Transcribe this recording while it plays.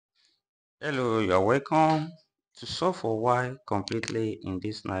Hello, you are welcome to solve for y completely in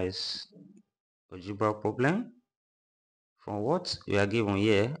this nice algebra problem from what we are given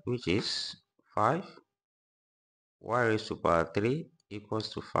here, which is 5 y raised to power 3 equals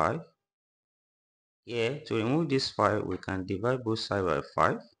to 5. Here, to remove this 5, we can divide both sides by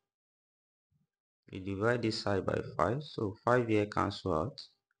 5. We divide this side by 5, so 5 here cancel out,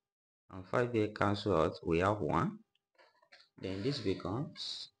 and 5 here cancel out, we have 1. Then this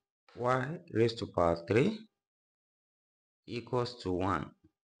becomes y raised to power 3 equals to 1.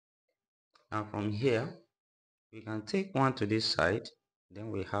 And from here, we can take 1 to this side, then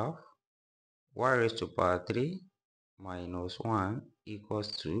we have y raised to power 3 minus 1 equals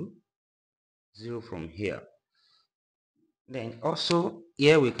to 0 from here. Then also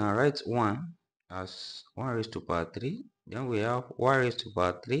here we can write 1 as 1 raised to power 3. Then we have y raised to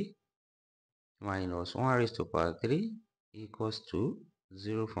power 3 minus 1 raised to power 3 equals to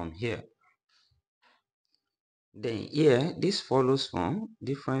 0 from here. Then here this follows from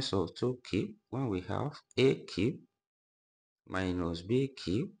difference of 2 cube when we have a cube minus b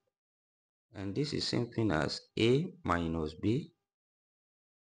cube, and this is same thing as a minus b,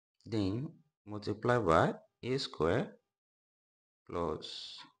 then multiply by a square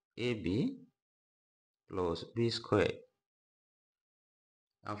plus ab plus b squared.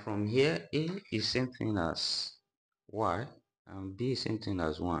 And from here, a is same thing as y and b is same thing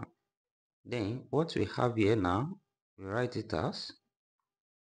as 1. Then what we have here now, we write it as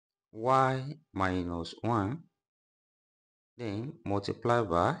y minus 1, then multiply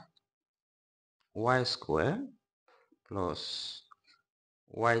by y square plus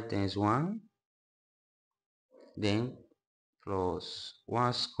y times 1, then plus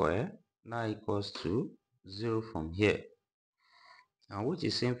 1 square now equals to 0 from here, and which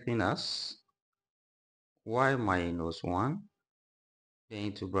is same thing as y minus 1, then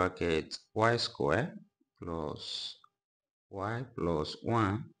into bracket y square plus y plus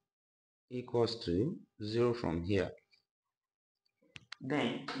 1 equals to 0 from here.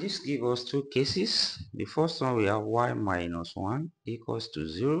 Then this gives us two cases. The first one, we have y minus 1 equals to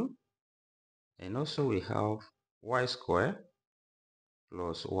 0, and also we have y square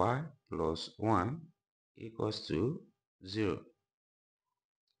plus y plus 1 equals to 0.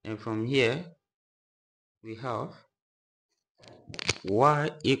 And from here we have y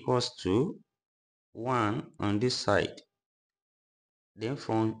equals to 1 on this side. Then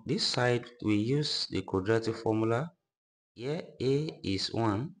from this side we use the quadratic formula. Here a is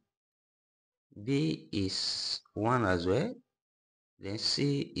 1, b is 1 as well, then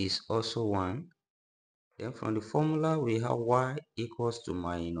c is also 1. Then from the formula we have y equals to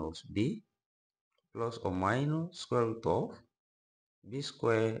minus b plus or minus square root of b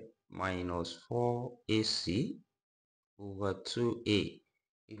squared minus 4ac over 2a.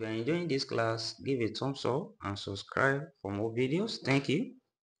 If you are enjoying this class, give a thumbs up and subscribe for more videos. Thank you.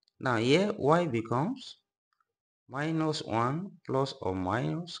 Now here y becomes minus 1 plus or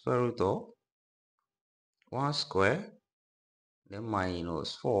minus square root of 1 square, then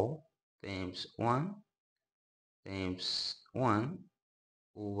minus 4 times 1 times 1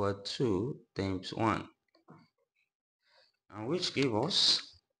 over 2 times 1, and which gives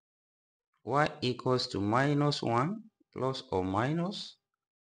us y equals to minus 1 plus or minus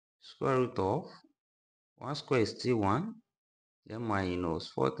square root of 1 square is still 1, then minus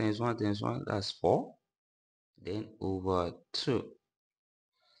 4 times 1 times 1, that's 4, then over 2.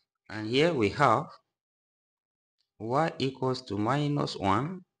 And here we have y equals to minus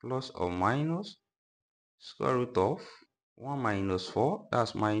 1 plus or minus square root of 1 minus 4,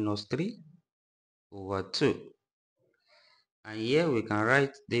 that's minus 3 over 2. And here we can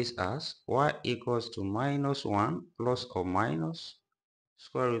write this as y equals to minus 1 plus or minus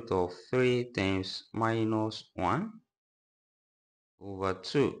square root of 3 times minus 1 over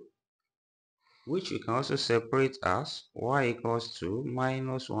 2, which we can also separate as y equals to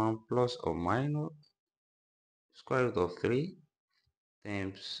minus 1 plus or minus square root of 3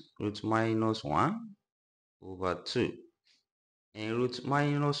 times root minus 1 over 2. And root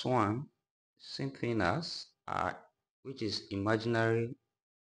minus 1, same thing as r, which is imaginary,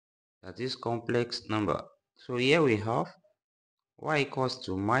 that is complex number. So here we have y equals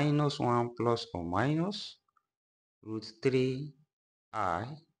to minus 1 plus or minus root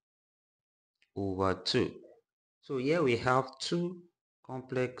 3i over 2. So here we have two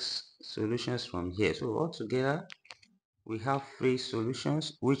complex solutions from here. So altogether we have 3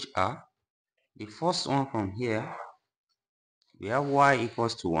 solutions, which are the first one from here, we have y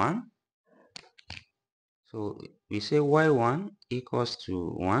equals to 1. So we say y1 equals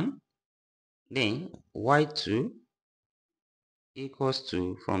to 1, then y2 equals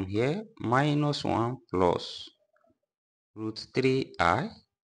to, from here, minus 1 plus root 3I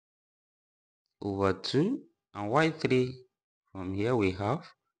over 2, and y3 from here we have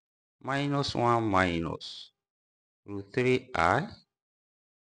minus 1 minus root 3I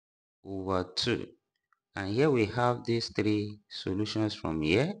over 2. And here we have these three solutions from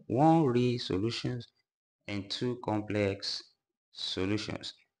here, one real solutions and two complex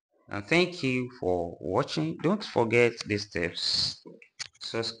solutions. And thank you for watching. Don't forget these steps.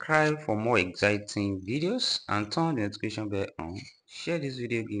 Subscribe for more exciting videos and turn the notification bell on. Share this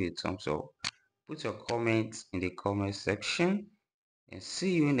video, give it a thumbs up. Put your comments in the comment section, and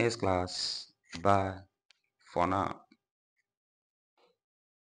see you in next class. Bye for now.